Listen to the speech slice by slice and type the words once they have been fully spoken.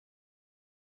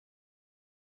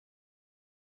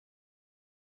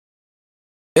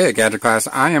Hey Gadget Class,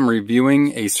 I am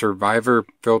reviewing a Survivor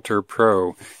Filter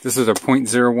Pro. This is a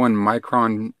 0.01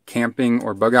 micron camping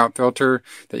or bug out filter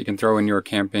that you can throw in your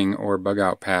camping or bug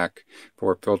out pack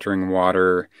for filtering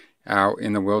water out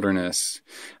in the wilderness.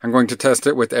 I'm going to test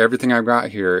it with everything I've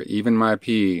got here, even my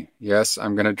pee. Yes,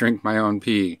 I'm going to drink my own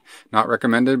pee. Not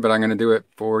recommended, but I'm going to do it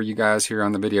for you guys here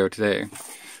on the video today.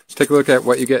 Let's take a look at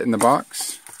what you get in the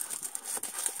box.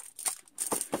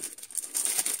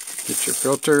 Get your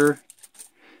filter.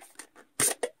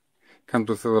 Comes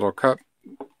with a little cup,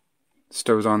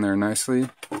 stows on there nicely.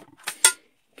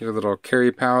 Get a little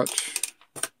carry pouch.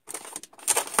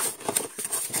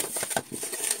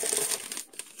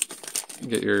 You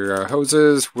get your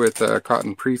hoses with a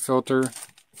cotton pre-filter.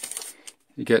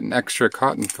 You get an extra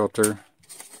cotton filter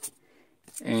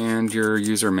and your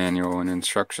user manual and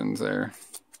instructions there.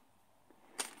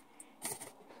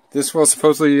 This will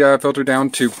supposedly filter down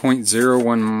to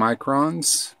 0.01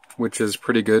 microns, which is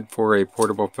pretty good for a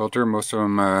portable filter. Most of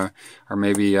them are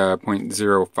maybe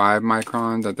 0.05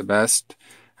 microns at the best.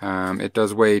 It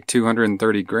does weigh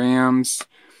 230 grams.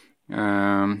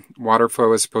 Water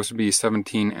flow is supposed to be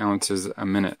 17 ounces a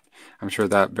minute. I'm sure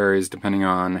that varies depending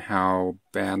on how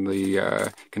badly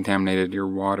contaminated your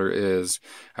water is.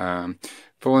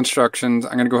 Full instructions.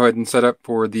 I'm going to go ahead and set up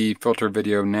for the filter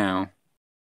video now.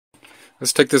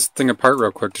 Let's take this thing apart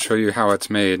real quick to show you how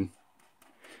it's made.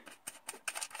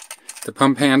 The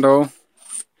pump handle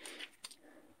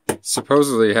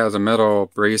supposedly has a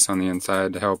metal brace on the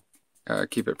inside to help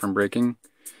keep it from breaking,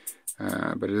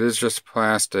 but it is just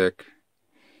plastic.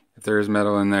 If there is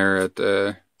metal in there,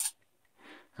 I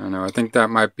don't know, I think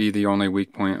that might be the only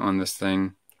weak point on this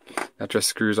thing. That just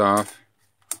screws off.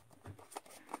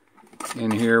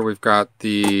 In here we've got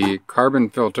the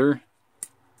carbon filter.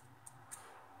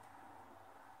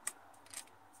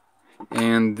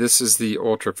 And this is the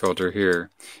ultra filter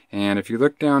here. And if you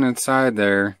look down inside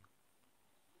there,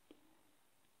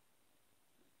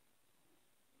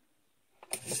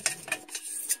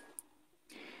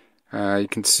 you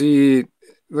can see it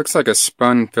looks like a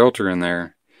spun filter in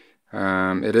there.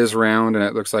 It is round and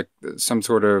it looks like some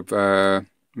sort of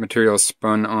material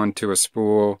spun onto a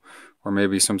spool or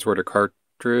maybe some sort of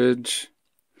cartridge.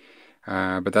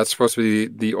 But that's supposed to be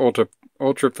the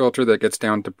ultra filter that gets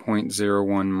down to 0.01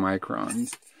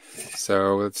 microns.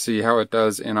 So let's see how it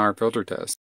does in our filter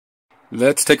test.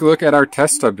 Let's take a look at our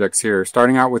test subjects here.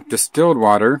 Starting out with distilled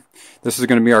water. This is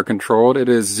going to be our controlled. It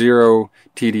is 0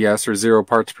 TDS or 0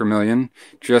 parts per million,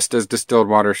 just as distilled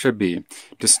water should be.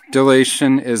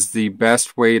 Distillation is the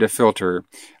best way to filter.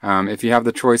 If you have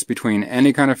the choice between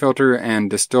any kind of filter and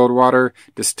distilled water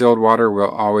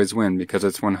will always win because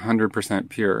it's 100%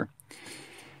 pure.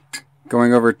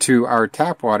 Going over to our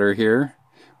tap water here,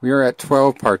 we are at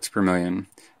 12 parts per million.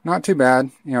 Not too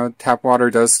bad. You know,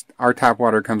 our tap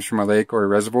water comes from a lake or a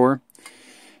reservoir.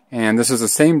 And this is the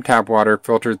same tap water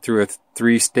filtered through a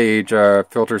 3-stage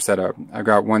filter setup. I've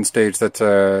got one stage that's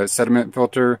a sediment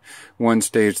filter, one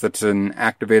stage that's an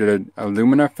activated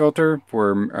alumina filter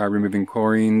for removing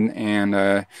chlorine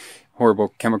and horrible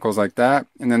chemicals like that.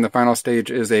 And then the final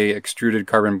stage is a extruded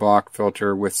carbon block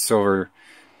filter with silver.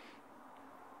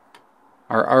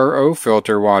 Our RO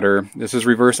filter water, this is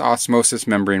reverse osmosis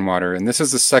membrane water, and this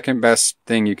is the second best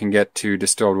thing you can get to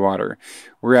distilled water.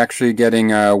 We're actually getting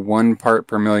 1 part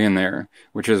per million there,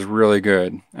 which is really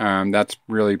good. That's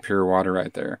really pure water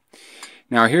right there.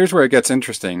 Now here's where it gets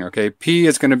interesting, okay? P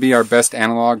is going to be our best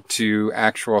analog to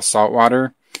actual salt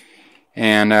water,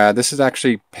 and this is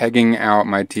actually pegging out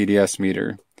my TDS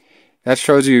meter. That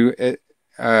shows you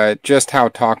just how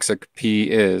toxic P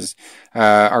is.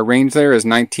 Our range there is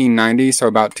 1990, so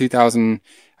about 2,000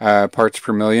 parts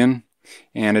per million,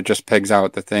 and it just pegs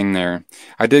out the thing there.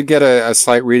 I did get a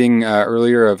slight reading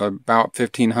earlier of about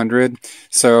 1,500,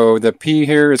 so the P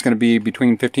here is going to be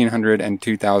between 1,500 and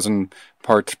 2,000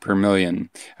 parts per million.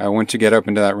 Once you get up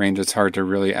into that range, it's hard to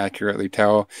really accurately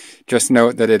tell. Just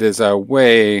note that it is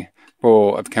way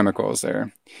full of chemicals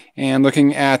there. And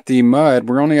looking at the mud,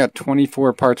 we're only at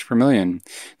 24 parts per million.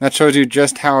 That shows you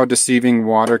just how deceiving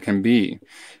water can be.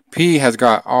 P has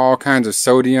got all kinds of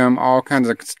sodium, all kinds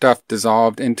of stuff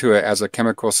dissolved into it as a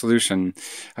chemical solution.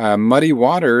 Muddy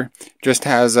water just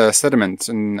has sediments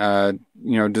and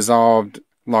dissolved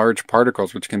large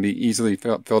particles, which can be easily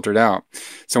filtered out.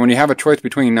 So when you have a choice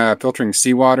between filtering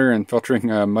seawater and filtering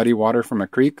muddy water from a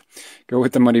creek, go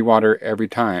with the muddy water every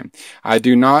time. I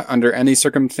do not, under any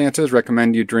circumstances,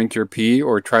 recommend you drink your pee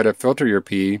or try to filter your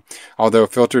pee, although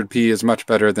filtered pee is much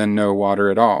better than no water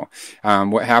at all.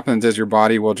 What happens is your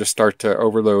body will just start to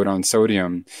overload on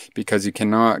sodium because you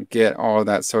cannot get all of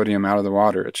that sodium out of the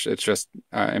water. It's just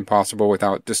impossible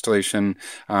without distillation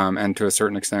and to a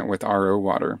certain extent with RO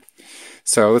water.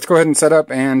 So let's go ahead and set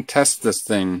up and test this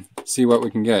thing, see what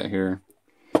we can get here.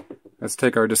 Let's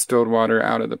take our distilled water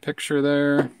out of the picture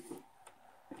there.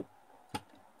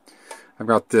 I've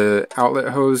got the outlet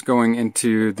hose going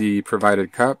into the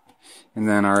provided cup, and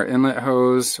then our inlet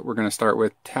hose, we're going to start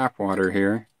with tap water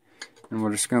here, and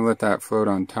we're just going to let that float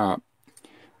on top.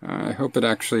 I hope it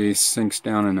actually sinks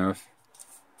down enough.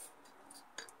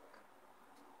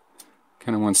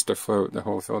 Kind of wants to float the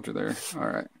whole filter there.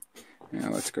 Alright,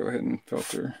 now let's go ahead and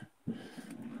filter.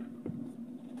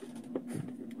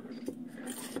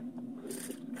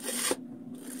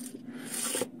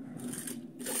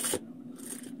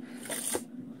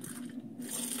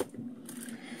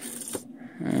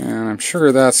 And I'm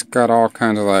sure that's got all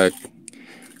kinds of like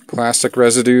plastic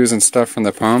residues and stuff from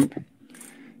the pump.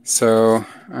 So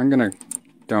I'm going to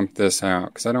dump this out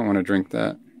because I don't want to drink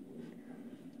that.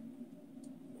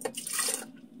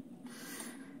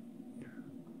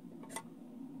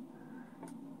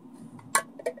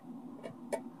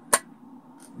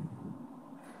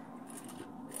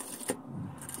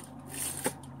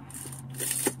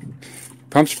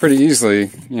 Pumps pretty easily,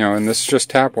 you know, and this is just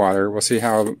tap water. We'll see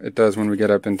how it does when we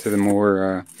get up into the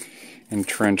more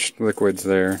entrenched liquids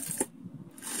there.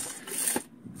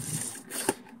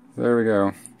 There we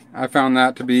go. I found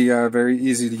that to be very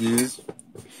easy to use.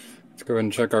 Let's go ahead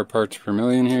and check our parts per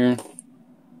million here.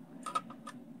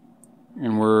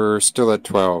 And we're still at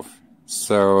 12,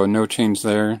 so no change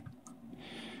there.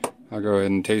 I'll go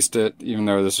ahead and taste it, even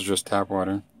though this is just tap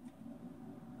water.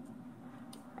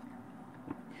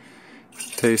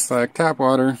 Tastes like tap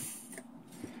water.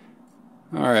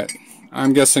 Alright,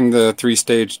 I'm guessing the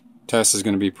 3-stage test is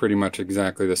going to be pretty much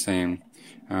exactly the same.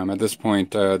 At this point,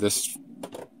 this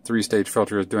 3-stage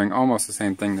filter is doing almost the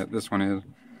same thing that this one is.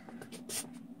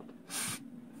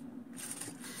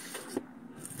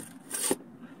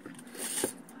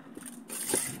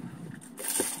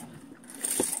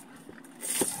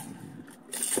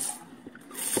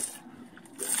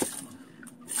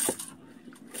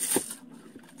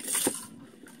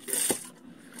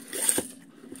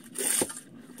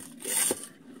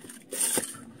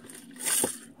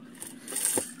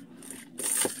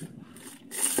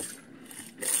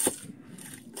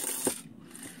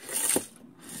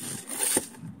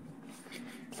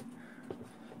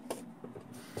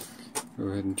 Go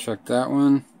ahead and check that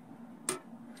one.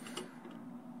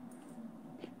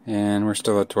 And we're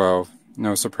still at 12.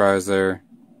 No surprise there.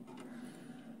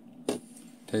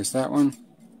 Taste that one.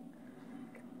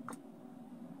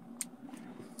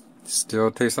 Still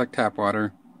tastes like tap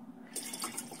water.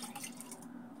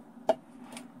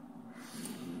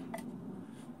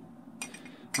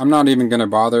 I'm not even going to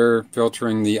bother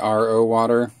filtering the RO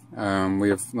water. We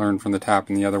have learned from the tap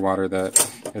and the other water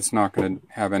that it's not going to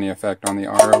have any effect on the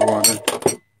RO water.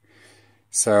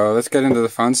 So let's get into the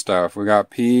fun stuff. We got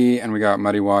pee and we got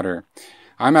muddy water.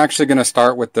 I'm actually going to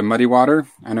start with the muddy water.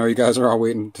 I know you guys are all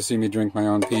waiting to see me drink my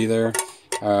own pee there.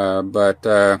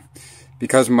 But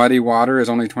because muddy water is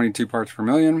only 22 parts per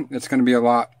million, it's going to be a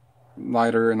lot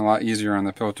lighter and a lot easier on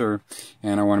the filter.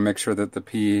 And I want to make sure that the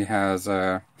pee has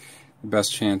the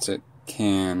best chance it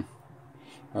can.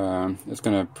 It's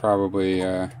going to probably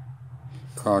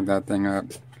clog that thing up.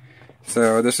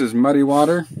 So this is muddy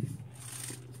water.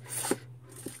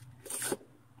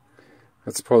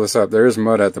 Let's pull this up. There is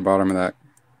mud at the bottom of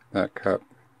that cup.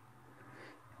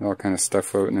 All kind of stuff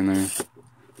floating in there.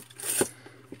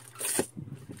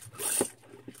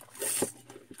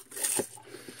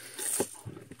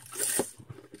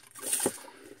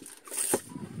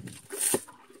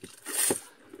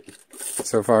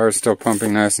 So far it's still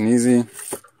pumping nice and easy.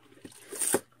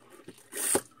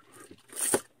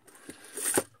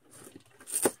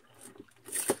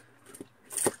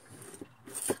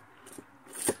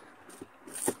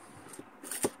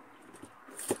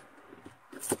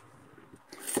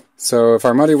 So if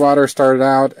our muddy water started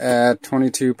out at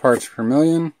 22 parts per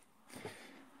million,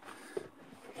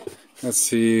 let's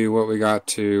see what we got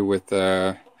to with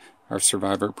our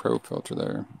Survivor Pro filter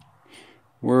there.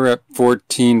 We're at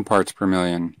 14 parts per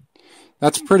million.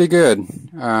 That's pretty good,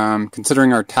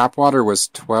 considering our tap water was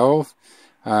 12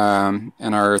 and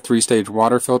our 3-stage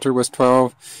water filter was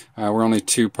 12. We're only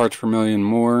 2 parts per million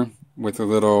more with a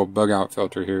little BugOut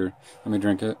filter here. Let me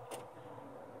drink it.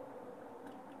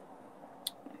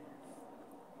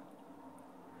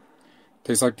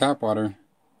 Tastes like tap water.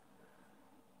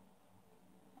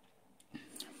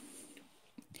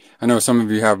 I know some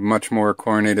of you have much more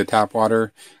chlorinated tap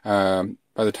water. By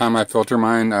the time I filter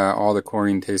mine, all the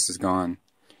chlorine taste is gone.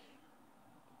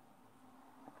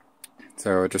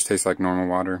 So it just tastes like normal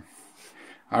water.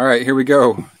 Alright, here we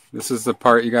go. This is the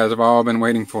part you guys have all been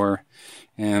waiting for,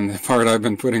 and the part I've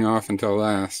been putting off until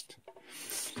last.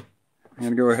 I'm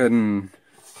going to go ahead and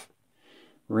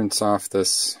rinse off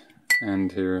this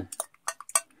end here.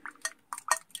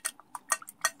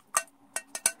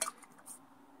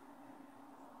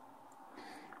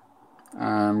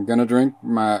 I'm going to drink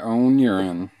my own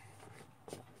urine.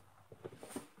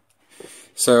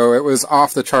 So it was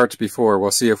off the charts before.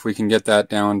 We'll see if we can get that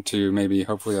down to maybe,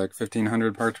 hopefully, like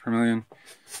 1,500 parts per million.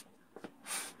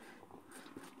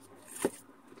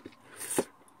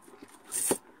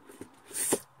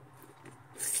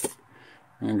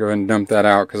 And go ahead and dump that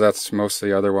out because that's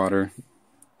mostly other water.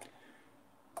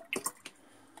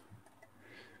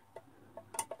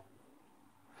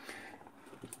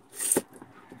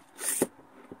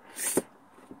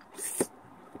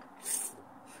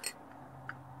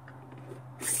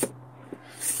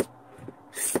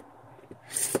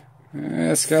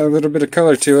 It's got a little bit of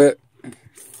color to it.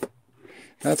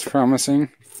 That's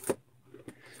promising.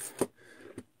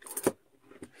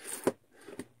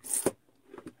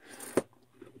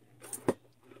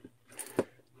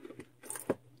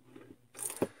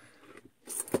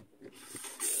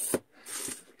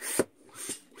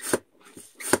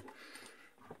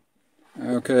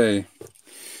 Okay,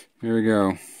 here we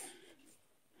go.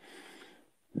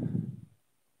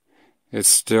 It's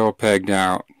still pegged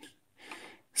out.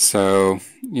 So,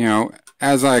 you know,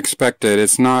 as I expected,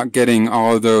 it's not getting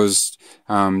all of those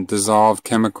dissolved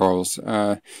chemicals.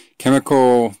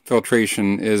 Chemical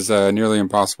filtration is nearly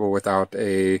impossible without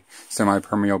a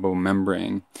semi-permeable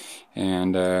membrane.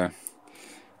 And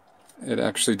it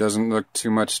actually doesn't look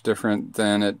too much different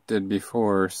than it did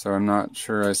before, so I'm not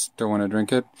sure I still want to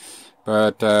drink it.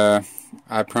 But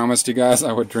I promised you guys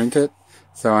I would drink it,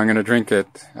 so I'm going to drink it.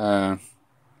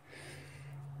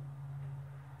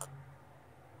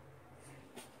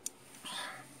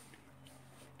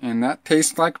 And that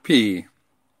tastes like pee.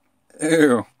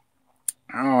 Ew.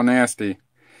 Oh, nasty.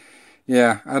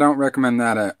 Yeah, I don't recommend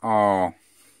that at all.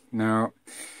 No,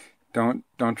 don't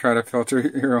try to filter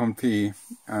your own pee.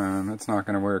 It's not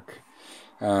going to work.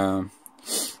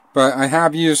 But I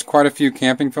have used quite a few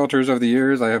camping filters over the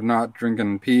years. I have not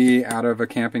drinking pee out of a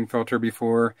camping filter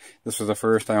before. This was the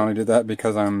first. I only did that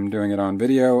because I'm doing it on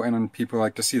video and people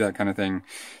like to see that kind of thing.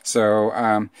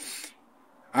 So,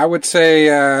 I would say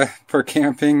for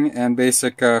camping and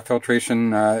basic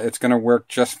filtration, it's going to work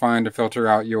just fine to filter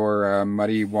out your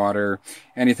muddy water,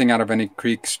 anything out of any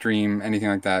creek, stream, anything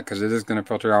like that, because it is going to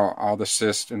filter out all the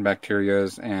cysts and bacteria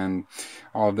and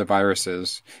all of the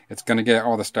viruses. It's going to get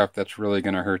all the stuff that's really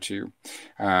going to hurt you.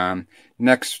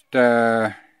 Next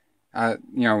to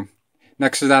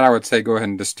that, I would say go ahead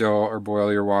and distill or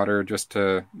boil your water just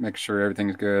to make sure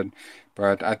everything's good.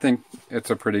 But I think it's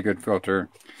a pretty good filter.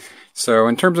 So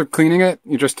in terms of cleaning it,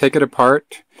 you just take it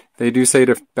apart. They do say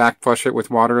to back flush it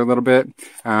with water a little bit,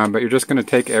 but you're just going to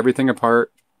take everything apart,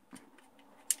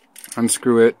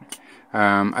 unscrew it.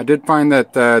 I did find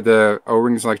that the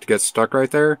O-rings like to get stuck right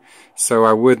there, so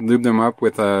I would lube them up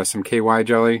with some KY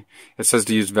jelly. It says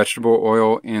to use vegetable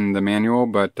oil in the manual,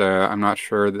 but I'm not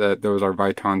sure that those are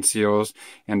Viton seals,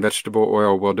 and vegetable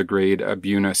oil will degrade a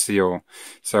Buna seal.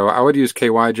 So I would use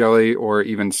KY jelly or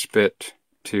even spit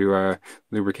to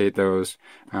lubricate those.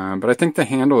 But I think the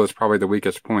handle is probably the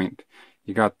weakest point.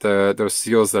 You got those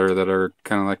seals there that are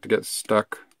kind of like to get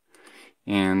stuck.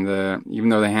 And even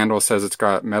though the handle says it's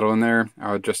got metal in there,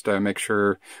 I would just make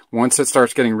sure once it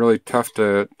starts getting really tough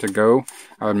to go,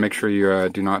 I would make sure you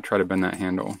do not try to bend that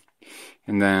handle.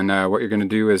 And then what you're going to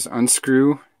do is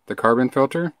unscrew the carbon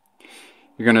filter.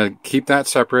 You're going to keep that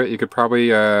separate. You could probably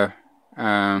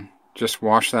just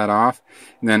wash that off,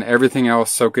 and then everything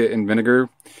else soak it in vinegar.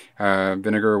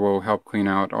 Vinegar will help clean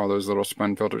out all those little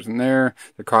spun filters in there.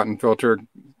 The cotton filter,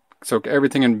 soak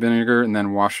everything in vinegar and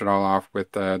then wash it all off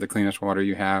with the cleanest water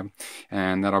you have,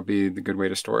 and that'll be the good way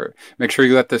to store it. Make sure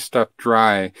you let this stuff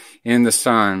dry in the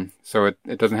sun so it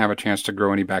doesn't have a chance to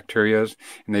grow any bacteria,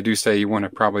 and they do say you want to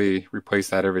probably replace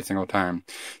that every single time.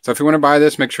 So if you want to buy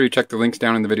this, make sure you check the links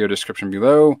down in the video description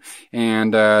below,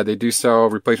 and they do sell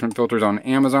replacement filters on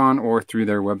Amazon or through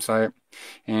their website.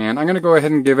 And I'm going to go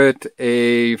ahead and give it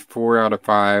a 4 out of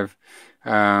 5.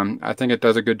 I think it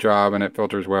does a good job and it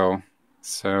filters well.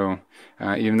 So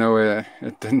even though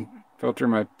it didn't filter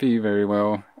my pee very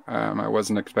well. I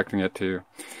wasn't expecting it to.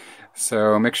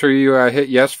 So make sure you hit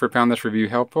yes for found this review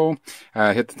helpful.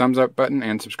 Hit the thumbs up button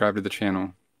and subscribe to the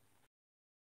channel.